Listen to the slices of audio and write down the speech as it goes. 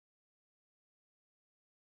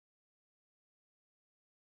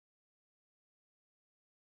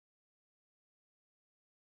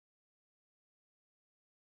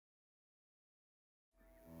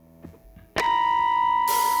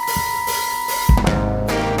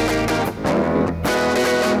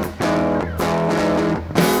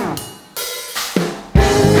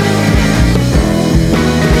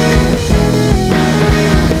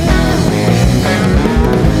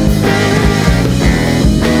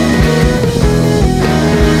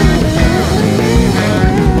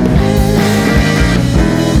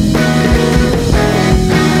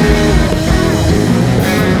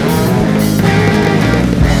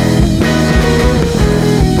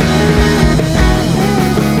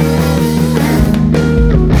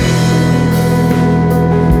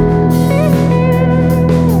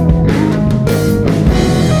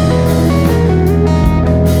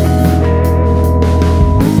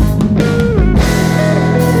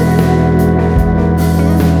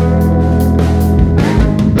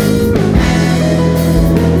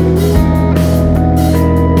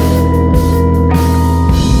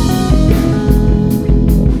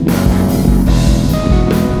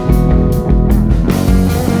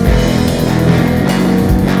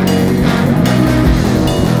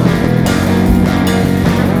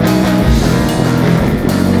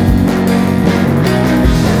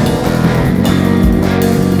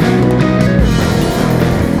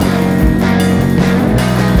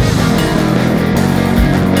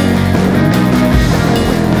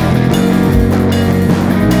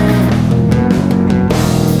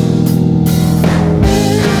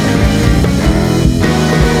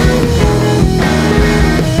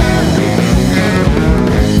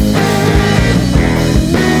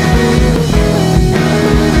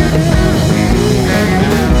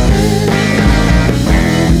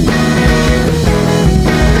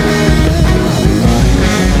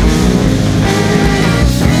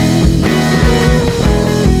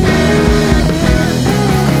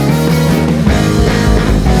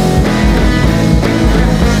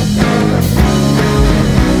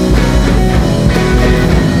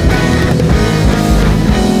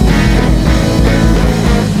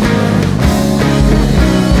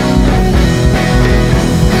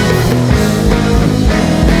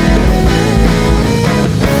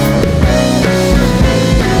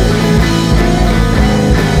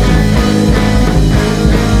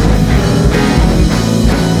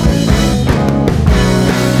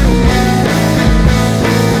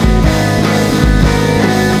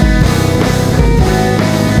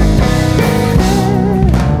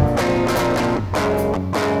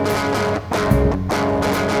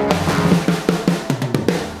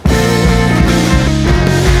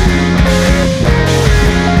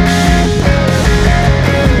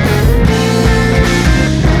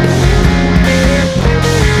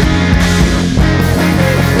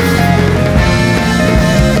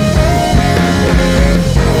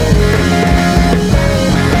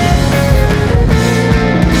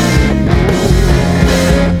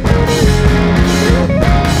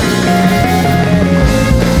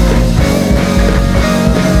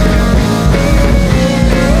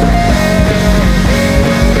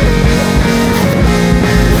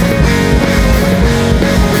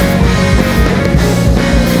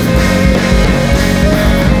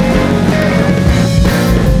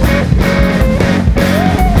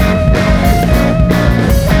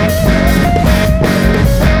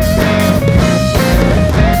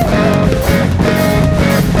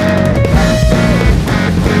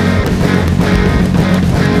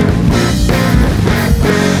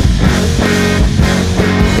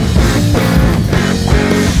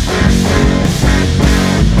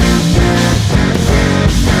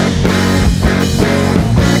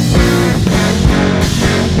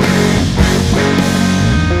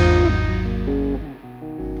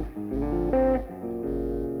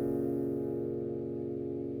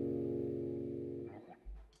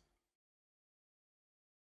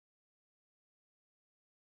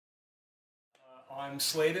I'm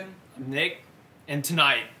Slayden. I'm Nick. And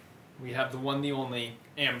tonight, we have the one, the only,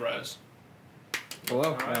 Ambrose.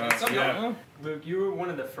 Hello. Yeah. Luke, you were one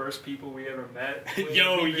of the first people we ever met.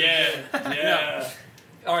 Yo, yeah. Yeah.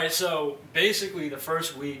 Alright, so basically the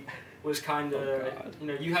first week was kind of,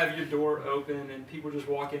 you have your door open and people just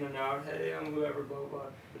walk in and out, hey, I'm whoever, blah, blah.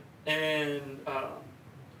 And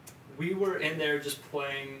we were in there just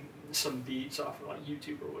playing some beats off of like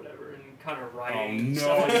YouTube or whatever and kind of writing. Oh,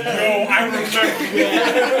 no. Like I remember.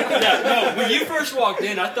 Yeah, no, when you first walked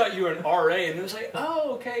in, I thought you were an RA, and it was like,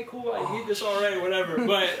 oh, okay, cool, I need this RA, whatever.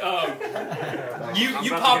 But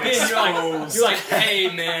you pop in, you're like,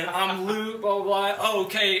 hey, man, I'm Luke, blah, blah, blah. Oh,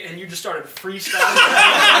 okay, and you just started freestyling.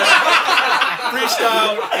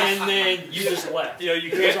 And then you just left. Yo,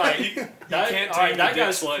 you can't, like, you can't take that a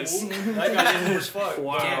guy's slice. cool. That guy's cool as fuck.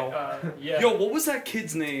 Wow. Yeah. Yo, what was that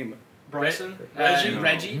kid's name? Bryson?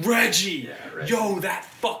 Reggie. Yeah, Reggie. Yo, that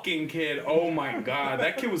fucking kid. Oh my god.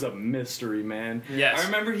 That kid was a mystery, man. Yes. I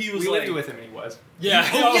remember he was we like... lived with him and he was. Yeah.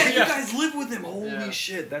 Oh, yeah, you guys live with him. Holy Yeah.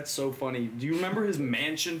 shit. That's so funny. Do you remember his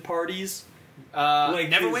mansion parties?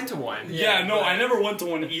 Never went to one. Yeah, no, I never went to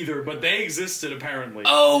one either, but they existed apparently.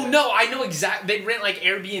 Oh, no, I know exactly. They'd rent like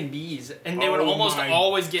Airbnbs, and they would almost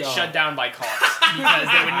always get shut down by cops because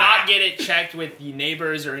they would not get it checked with the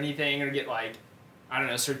neighbors or anything, or get like, I don't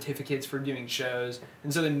know, certificates for doing shows.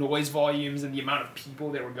 And so the noise volumes and the amount of people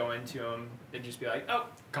that were going to them, they'd just be like, oh,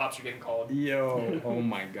 cops are getting called. Yo, oh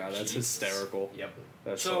my god, that's hysterical. Yep.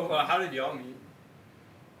 That's So, how did y'all meet?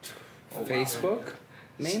 Facebook,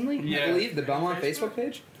 mainly. Yeah. I believe the Belmont Facebook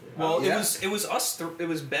page. Well, Yeah. it was us. It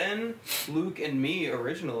was Ben, Luke, and me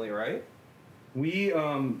originally, right? We,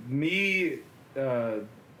 me, Ben,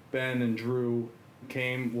 and Drew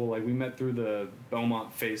came, well, like, we met through the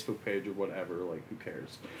Belmont Facebook page or whatever, like, who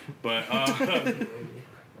cares? But,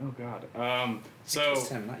 oh god. So... It's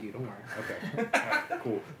him, not you, don't worry. Okay. Alright,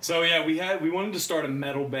 cool. So, yeah, we wanted to start a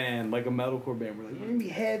metal band, like a metalcore band. We're like, we're gonna be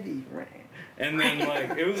heavy, right? And then,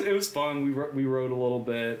 like, it was fun. We wrote a little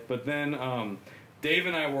bit, but then, Dave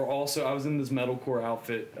and I were also, I was in this metalcore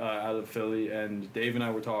outfit out of Philly, and Dave and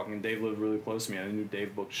I were talking, and Dave lived really close to me. I knew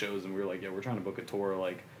Dave booked shows, and we were like, yeah, we're trying to book a tour,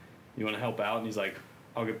 like, you want to help out? And he's like,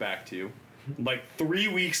 I'll get back to you. Like, 3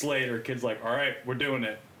 weeks later, kid's like, all right, we're doing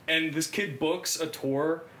it. And this kid books a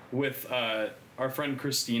tour with our friend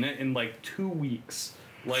Christina in, like, 2 weeks.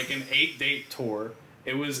 Like, an 8-date tour.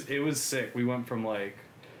 It was sick. We went from, like,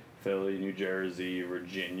 Philly, New Jersey,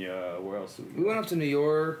 Virginia, where else did we go? We went up to New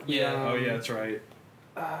York. Yeah. Oh, yeah, that's right.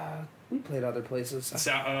 We played other places.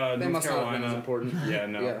 They They North must not have been as Carolina. important. Yeah,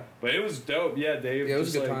 no. Yeah. But it was dope. Yeah, Dave. Yeah, it was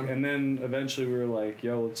just a good like, time. And then eventually we were like,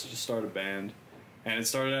 yo, let's just start a band. And it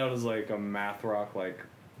started out as like a math rock, like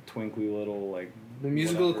twinkly little, like... The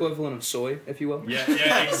musical whatever. equivalent of soy, if you will. Yeah,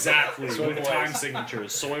 exactly. Soy with boys. time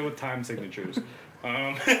signatures. Soy with time signatures.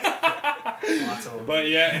 Lots of them. But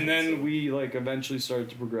yeah, and then we like eventually started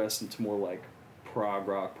to progress into more like prog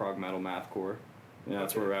rock, prog metal, mathcore. Yeah,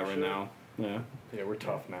 that's where we're at right now. Yeah, we're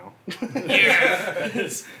tough now. Yeah.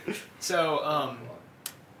 So,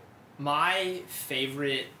 my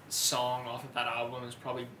favorite song off of that album is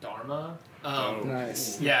probably Dharma.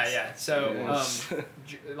 Nice. Yeah. So, Yes.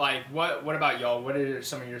 like, what about y'all? What are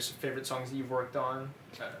some of your favorite songs that you've worked on?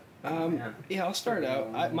 Yeah, I'll start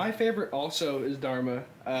out. My favorite also is Dharma.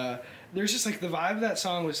 There's just like the vibe of that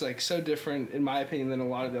song was like so different in my opinion than a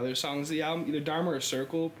lot of the other songs of the album. Either Dharma or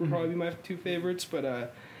Circle would probably be my two favorites,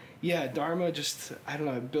 but yeah, Dharma just, I don't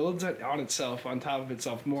know, it builds on itself, on top of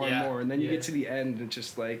itself more and more, and then you get to the end and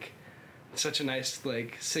just like such a nice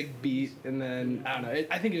like sick beat, and then I don't know,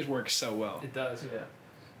 I think it just works so well. It does.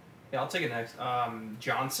 Yeah, I'll take it next.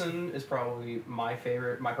 Johnson is probably my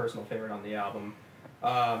personal favorite on the album.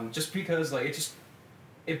 Just because like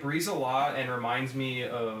it breathes a lot and reminds me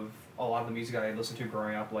of a lot of the music I listened to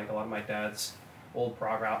growing up, like a lot of my dad's old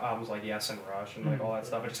prog albums like Yes and Rush and like all that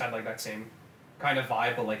stuff. It just had like that same kind of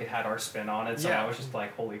vibe, but like it had our spin on it. So I was just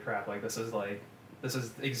like, holy crap! Like this is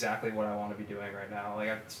exactly what I want to be doing right now. Like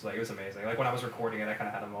it was amazing. Like when I was recording it, I kind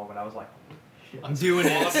of had a moment. I was like, shit, I'm doing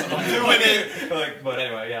it. awesome. I'm doing it. Like, but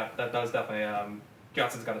anyway, yeah, that was definitely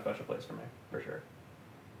Johnson's got a special place for me for sure.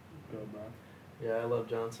 Yeah, I love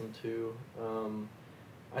Johnson too.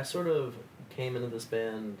 I sort of came into this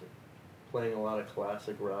band playing a lot of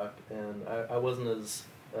classic rock, and I wasn't as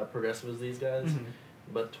progressive as these guys,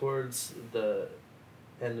 but towards the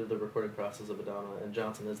end of the recording process of Adana, and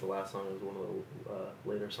Johnson is the last song, it was one of the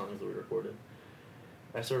later songs that we recorded,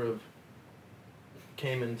 I sort of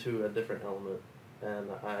came into a different element, and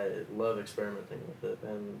I love experimenting with it,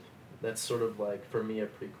 and that's sort of like, for me, a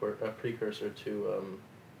precursor to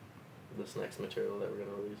this next material that we're going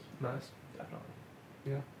to release. Nice. Definitely.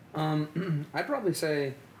 Yeah. I'd probably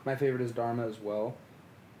say my favorite is Dharma as well.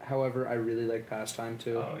 However, I really like Pastime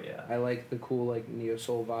too. Oh yeah. I like the cool like neo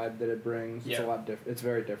soul vibe that it brings. It's a lot different. It's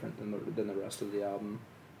very different than the rest of the album.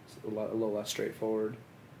 It's a little less straightforward.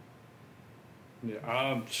 Yeah.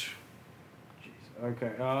 Jeez.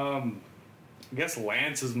 Okay. I guess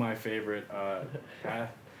Lance is my favorite.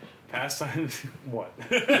 Pastime. What?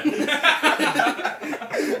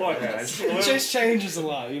 What, guys? It just changes a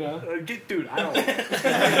lot, you know. Dude, I don't.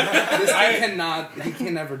 This guy cannot. He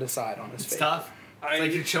can never decide on his It's fate. tough. It's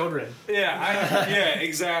like your children. Yeah,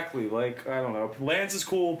 exactly. Like, I don't know. Lance is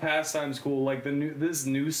cool. Pastime's cool. Like this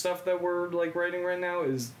new stuff that we're like writing right now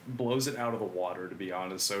blows it out of the water, to be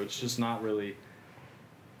honest. So it's just not really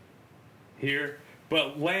here.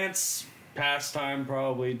 But Lance, Pastime,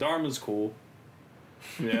 probably. Dharma's cool.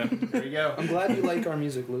 Yeah. There you go. I'm glad you like our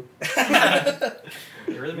music, Luke. It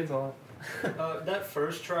really means a lot. That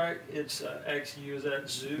first track, it's XU, is that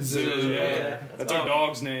Zoo? Zoo, yeah. That's our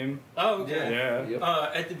dog's name. Oh, okay. Yeah. Yep.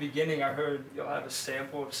 At the beginning, I heard y'all have a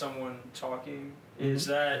sample of someone talking. Is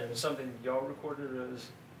that something y'all recorded, or is...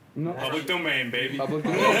 No. Public domain, baby. Public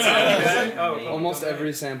domain. Almost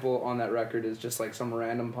every sample on that record is just like some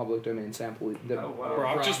random public domain sample. That Oh, wow.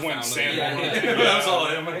 Brock just went sample. Yeah. That's all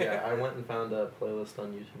I am. Yeah, I went and found a playlist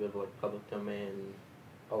on YouTube of like public domain,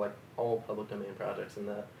 or like all public domain projects, and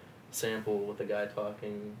that sample with the guy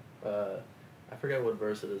talking. I forget what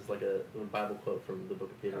verse it is, like a Bible quote from the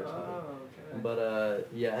Book of Peter or something. Oh, okay. But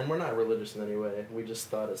yeah, and we're not religious in any way. We just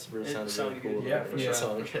thought it really sounded really sounded cool. good. to Yeah, make for a sure.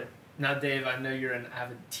 song. Now, Dave, I know you're an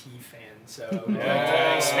avid T fan, so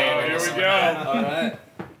Yeah. expand Here on we this. go. All right.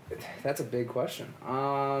 That's a big question.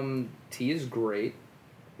 Tea is great.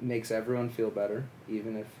 It makes everyone feel better,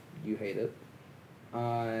 even if you hate it.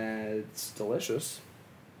 It's delicious,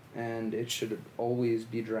 and it should always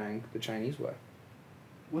be drank the Chinese way.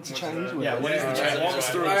 What's the What's Chinese that? way? Yeah, what is the Chinese Walk us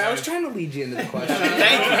way? through it. I was trying to lead you into the question.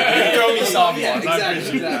 Thank you. You throw me softballs. Yeah, I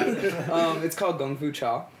exactly. appreciate it. Exactly. It's called Gong Fu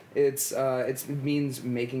Cha. It means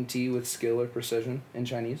making tea with skill or precision in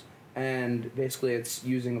Chinese, and basically it's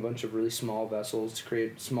using a bunch of really small vessels to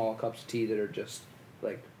create small cups of tea that are just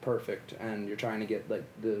like perfect, and you're trying to get like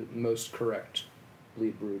the most correctly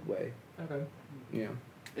brewed way. Okay. Yeah.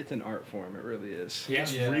 It's an art form. It really is. Yeah.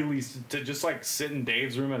 It's really to just like sit in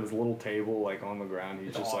Dave's room at his little table, like on the ground. He's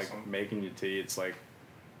It's just like awesome. making you tea. It's like,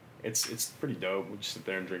 it's pretty dope. We just sit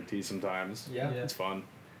there and drink tea sometimes. Yeah. It's fun.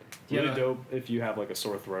 Do you Really have a- dope if you have like a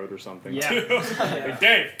sore throat or something. Yeah. too. Like,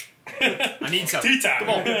 Dave, I need some. tea time. Come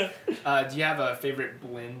on. Do you have a favorite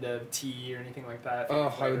blend of tea or anything like that? Oh,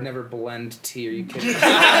 Favorite I would flavor? never blend tea. Are you kidding?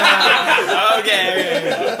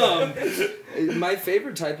 Okay. My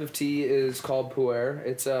favorite type of tea is called pu'er.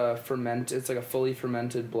 It's It's like a fully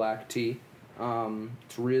fermented black tea.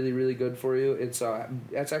 It's really, really good for you.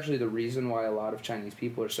 That's actually the reason why a lot of Chinese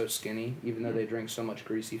people are so skinny, even though they drink so much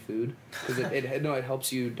greasy food, because it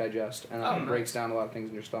helps you digest and Oh, it breaks nice. down a lot of things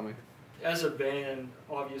in your stomach. As a band,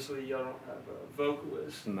 obviously y'all don't have a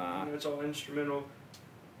vocalist. Nah. You know, it's all instrumental.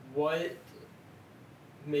 What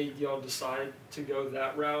made y'all decide to go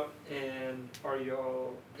that route, and are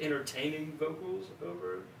y'all entertaining vocals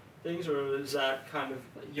over things, or is that kind of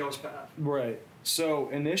y'all's path? Right. So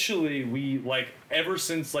initially, we like ever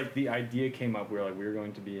since like the idea came up, we were like we were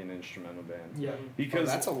going to be an instrumental band. Yeah. Because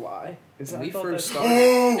That's a lie. Is When we I thought first that-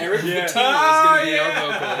 started, Eric Yeah. Vinet was going to be our Yeah,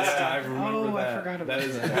 vocalist. I remember Oh, I that. forgot about That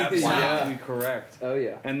is that. absolutely correct. Oh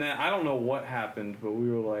yeah. And then I don't know what happened, but we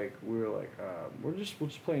were like, we'll just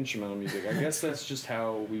play instrumental music. I guess that's just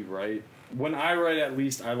how we write. When I write, at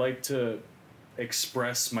least, I like to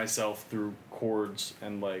express myself through chords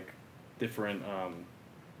and like different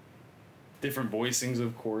voicings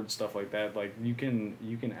of chords, stuff like that. Like you can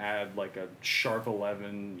add like a sharp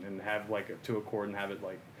 11 and have like to a chord and have it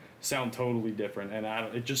like sound totally different, and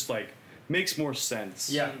it just like makes more sense.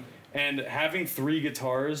 Yeah. And having 3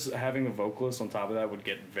 guitars, having a vocalist on top of that would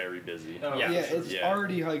get very busy. Oh, Yeah. Yeah, it's Yeah.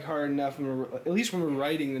 already like hard enough. At least when we're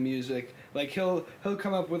writing the music, like he'll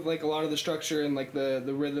come up with like a lot of the structure and like the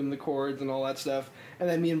rhythm, the chords, and all that stuff. And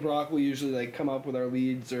then me and Brock will usually like come up with our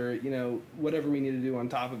leads or whatever we need to do on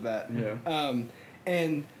top of that. Yeah.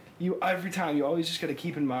 And every time you always just gotta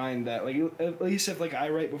keep in mind that like at least if like I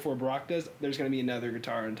write before Brock does, there's gonna be another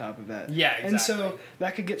guitar on top of that. Yeah, exactly. And so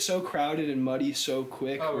that could get so crowded and muddy so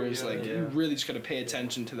quick. Oh, whereas yeah. like Yeah. you really just gotta pay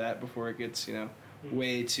attention to that before it gets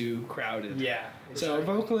way too crowded. Yeah. So a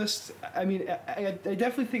vocalist, I mean, I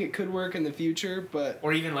definitely think it could work in the future, but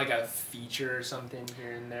Or even like a feature or something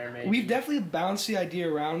here and there, maybe. we've definitely bounced the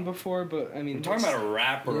idea around before. But I mean, I'm talking about a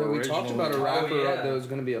rapper. Yeah, we talked about a originally. rapper yeah. that was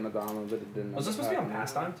going to be on Madonna, but it didn't. Was this supposed to be on happen.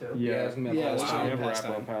 Pastime too? Yeah, it was going to be on Yeah, it was Pastime. We have a rapper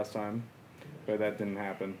Pastime. on Pastime, but that didn't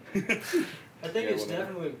happen. I think Yeah, it's whatever.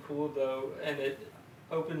 definitely cool though, and it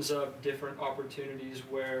opens up different opportunities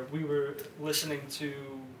where we were listening to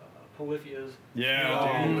Polyphia's.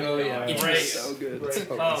 Yeah, dude. Oh, yeah. It's Great. so good. Great.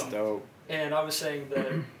 That's dope. And I was saying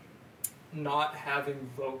that not having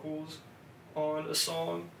vocals on a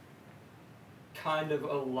song kind of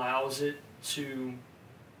allows it to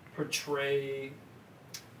portray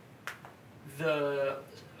the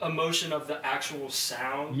emotion of the actual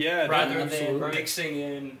sound Yeah, rather than absolutely. mixing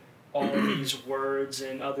in all these words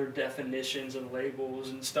and other definitions and labels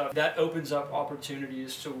and stuff. That opens up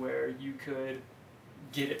opportunities to where you could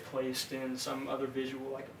get it placed in some other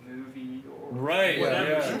visual, like a movie or Right, whatever.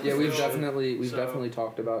 yeah. Yeah, we've So- definitely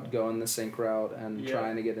talked about going the sync route and Yeah.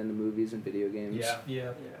 trying to get into movies and video games. Yeah.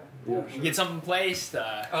 Yeah. Yeah. You get something placed. It's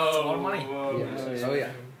a Oh, lot of money. whoa, Yeah. yes. Oh,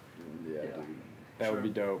 yeah. Yeah, dude. That would be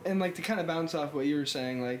dope. And like to kind of bounce off what you were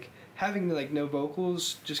saying, like having like no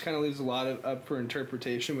vocals just kind of leaves a lot of up for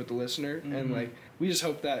interpretation with the listener, and like we just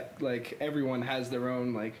hope that like everyone has their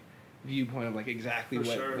own like viewpoint of like exactly For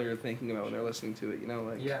what sure. they're thinking about when they're listening to it. You know,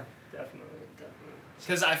 like Yeah. Definitely.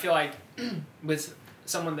 Because I feel like with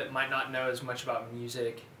someone that might not know as much about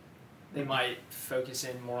music, they might focus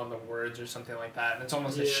in more on the words or something like that. And it's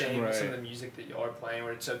almost a Yeah. shame with some of Right. the music that y'all are playing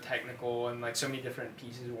where it's so technical and like so many different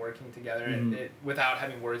pieces working together. Mhm. And it, without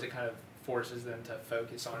having words, it kind of forces them to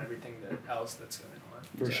focus on everything else that's going on.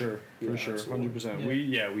 For sure, Yeah, for sure, absolutely.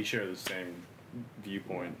 100%. We share the same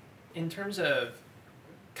viewpoint. In terms of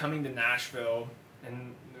coming to Nashville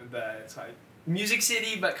and it's like music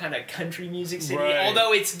city, but kind of country music city. Right.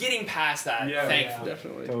 Although it's getting past that, Yeah. thankfully.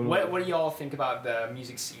 definitely. Totally. What do y'all think about the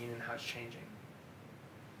music scene and how it's changing?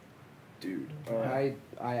 Dude? I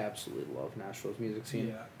absolutely love Nashville's music scene.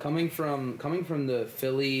 Yeah. Coming from the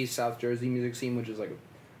Philly, South Jersey music scene, which is like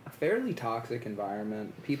a fairly toxic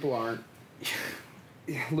environment. People aren't.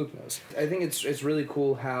 Yeah, Luke knows. I think it's really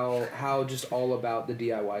cool how just all about the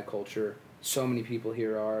DIY culture. So many people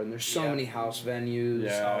here are, and there's so Yeah. many house venues,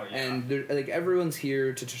 Yeah. and like everyone's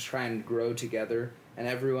here to just try and grow together. And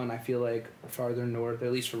everyone, I feel like farther north,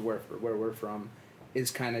 at least for where we're from, is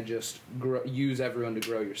kind of just use everyone to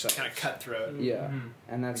grow yourself. Kind of cutthroat. Yeah, Mhm.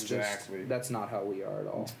 and that's Exactly. just that's not how we are at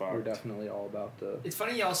all. It's We're fucked. definitely all about the. It's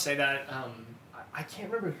funny y'all say that. I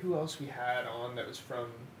can't remember who else we had on that was from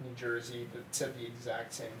New Jersey that said the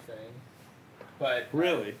exact same thing. But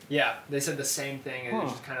Really? yeah, they said the same thing, and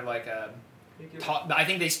it's just kind of like a. I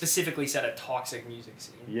think they specifically said a toxic music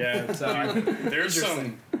scene. Yeah. So There's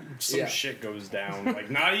some Yeah. shit goes down.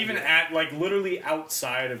 Like, not even at, like, literally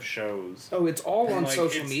outside of shows. Oh, it's all on Like,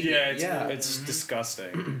 social it's- media. Yeah, it's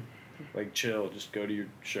disgusting. Like, chill. Just go to your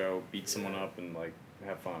show, beat someone up, and, like,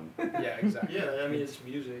 have fun. yeah, exactly. Yeah, I mean it's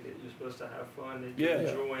music. You're supposed to have fun and Yeah.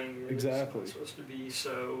 enjoying it. Exactly. It's not supposed to be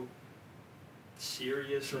so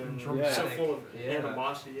serious and Yeah. so full of Yeah.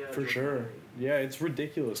 animosity. Yeah, For sure. Yeah, it's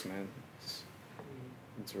ridiculous, man.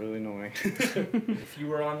 It's really annoying. If you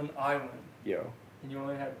were on an island Yo. and you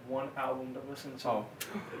only had one album to listen to, Oh.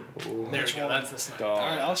 There we go. That's the snap. Dog. All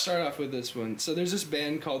right, I'll start off with this one. So there's this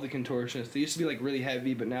band called the Contortionists. They used to be like really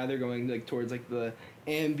heavy, but now they're going like towards like the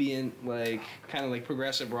ambient, like kind of like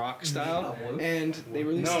progressive rock style. And they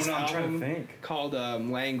released this I'm trying to album think. called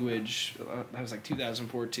Language. That was like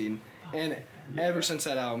 2014. And ever since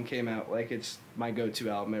that album came out, like it's my go-to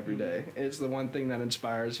album every day. It's the one thing that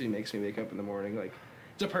inspires me, makes me wake up in the morning. Like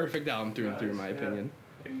it's a perfect album through and through, in my Nice, yeah. opinion.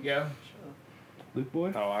 There you go. Luke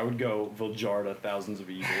boy. Oh, I would go Viljarda, Thousands of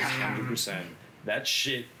Evils, 100%. That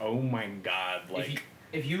shit, oh my god, like...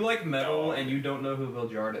 If you like metal and you don't know who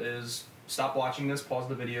Viljarda is, stop watching this, pause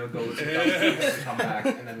the video, go listen to Thompson, and come back,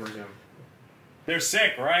 and then resume. They're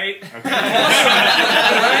sick, right? Okay.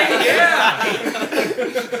 Right? Yeah!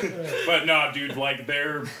 But no, dude, like,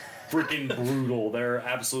 they're freaking brutal. They're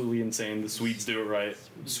absolutely insane. The Swedes do it right.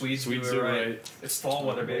 Swedes Swedes do it right. It's fall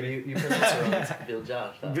weather, baby. You pronounce it wrong. It's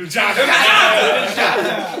Viljarda. Viljarda!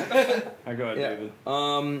 I go ahead, Yeah.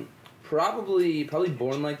 David. Probably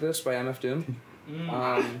Born Like This by MF Doom.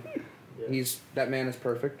 Yeah. That man is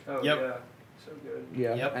perfect. oh Yep. yeah, so good.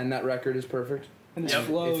 Yeah, Yep. and that record is perfect. And his Yep.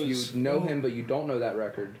 flows. If you know him but you don't know that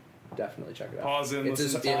record, definitely check it out. Pause and It's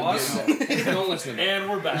listen his, to yeah, Pause. don't listen to it. And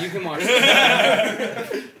we're back. You can watch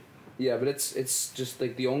it. Yeah, but it's just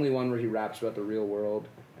like the only one where he raps about the real world,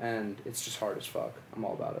 and it's just hard as fuck. I'm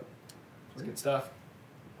all about it. It's good stuff.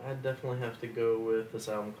 I'd definitely have to go with this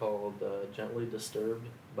album called Gently Disturbed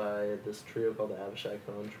by this trio called the Avishai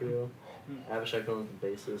Cohen Trio. Avishai Cohen's the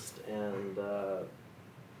bassist, and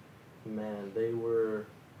man,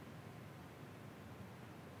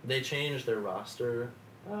 they changed their roster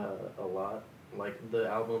a lot. Like, the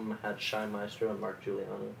album had Shy Maestro and Mark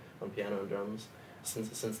Giuliano on piano and drums.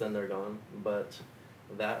 Since then they're gone, but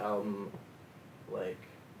that album like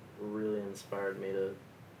really inspired me to,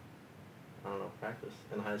 I don't know, practice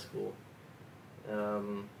in high school.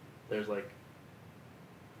 There's like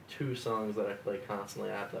 2 songs that I play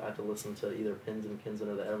constantly. I have to listen to either Pins and Kinson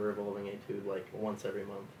or the Ever Evolving Etude like once every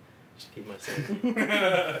month, just to keep my singing.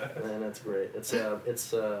 And it's great. It's how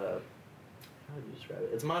do you describe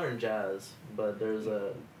it? It's modern jazz, but there's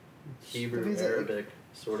a Hebrew Arabic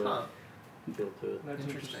sort of feel to it. That's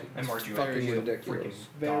interesting. And Mark, you Fucking actually ridiculous.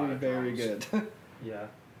 freaking Very good. Yeah.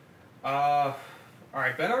 All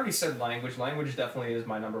right. Ben already said Language. Language definitely is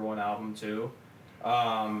my #1 album too.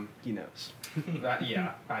 He knows.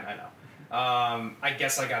 Yeah, I know. I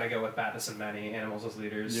guess I gotta go with Batness and Many, Animals as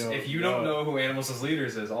Leaders. Yo, if you don't know who Animals as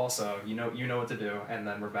Leaders is, also you know what to do, and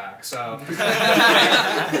then we're back. So,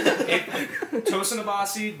 Tosin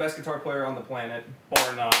Abasi, best guitar player on the planet,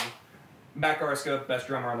 bar none. Mack, best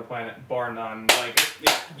drummer on the planet, bar none. Like,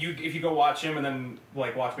 if you go watch him and then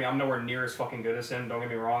like watch me, I'm nowhere near as fucking good as him. Don't get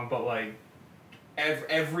me wrong, but like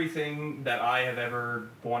everything that I have ever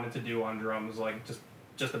wanted to do on drums, like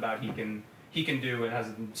just about he can do, and has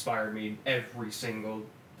inspired me every single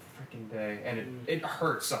freaking day. And it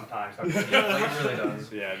hurts sometimes. Like, it really does.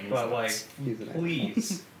 Yeah, it means but like,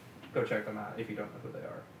 please go check them out if you don't know who they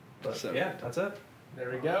are. But So- yeah, that's it. There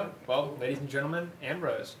we go. Well, ladies and gentlemen,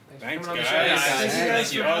 Ambrose. Thanks, for coming guys. on the show. Thank you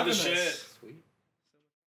guys for Oh, having the us. shit. Sweet.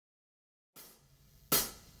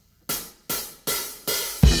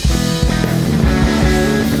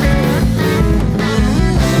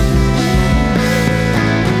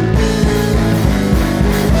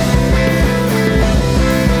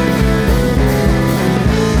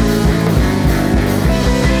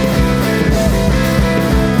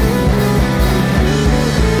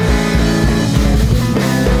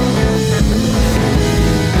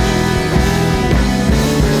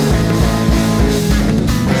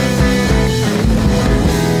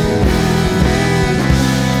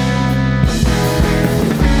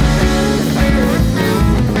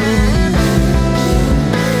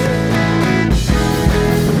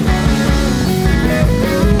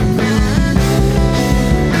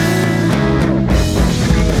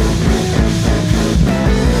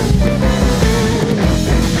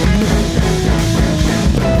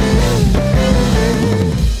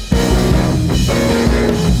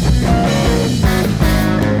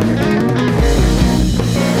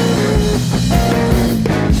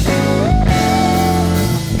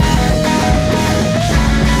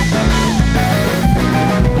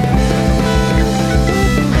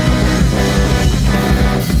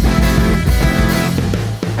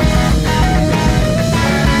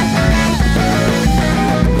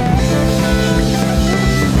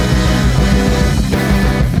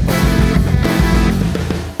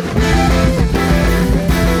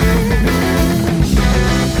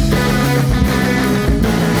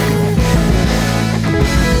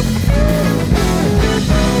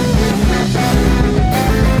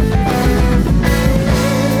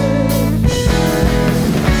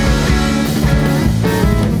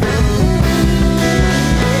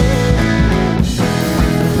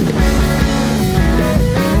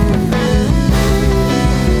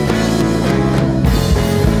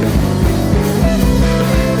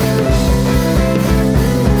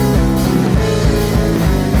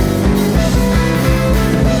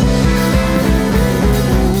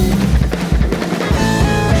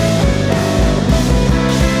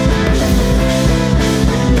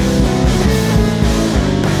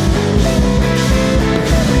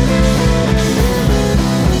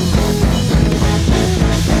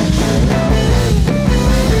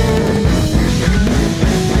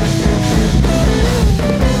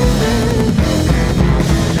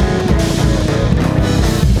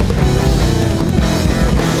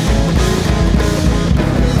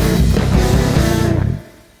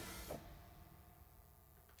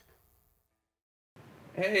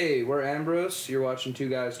 Hey, we're Ambrose. You're watching Two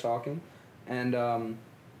Guys Talking. And,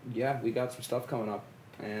 yeah, we got some stuff coming up.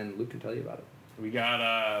 And Luke can tell you about it. We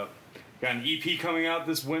got an EP coming out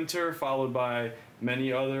this winter, followed by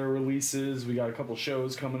many other releases. We got a couple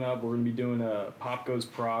shows coming up. We're going to be doing a Pop Goes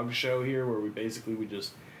Prog show here, where we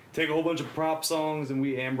just take a whole bunch of prop songs and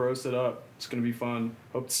we Ambrose it up. It's going to be fun.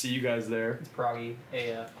 Hope to see you guys there. It's proggy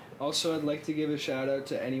AF. Also, I'd like to give a shout out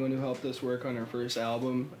to anyone who helped us work on our first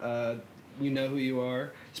album. You know who you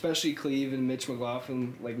are, especially Cleve and Mitch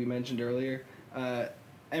McLaughlin, like we mentioned earlier.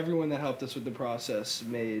 Everyone that helped us with the process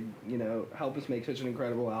helped us make such an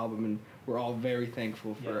incredible album, and we're all very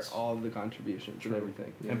thankful for all of the contributions and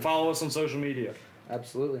everything. And follow us on social media.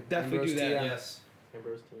 Absolutely. Definitely Ambrose do that. TM. Yes.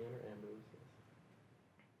 Ambrose TM or Ambrose?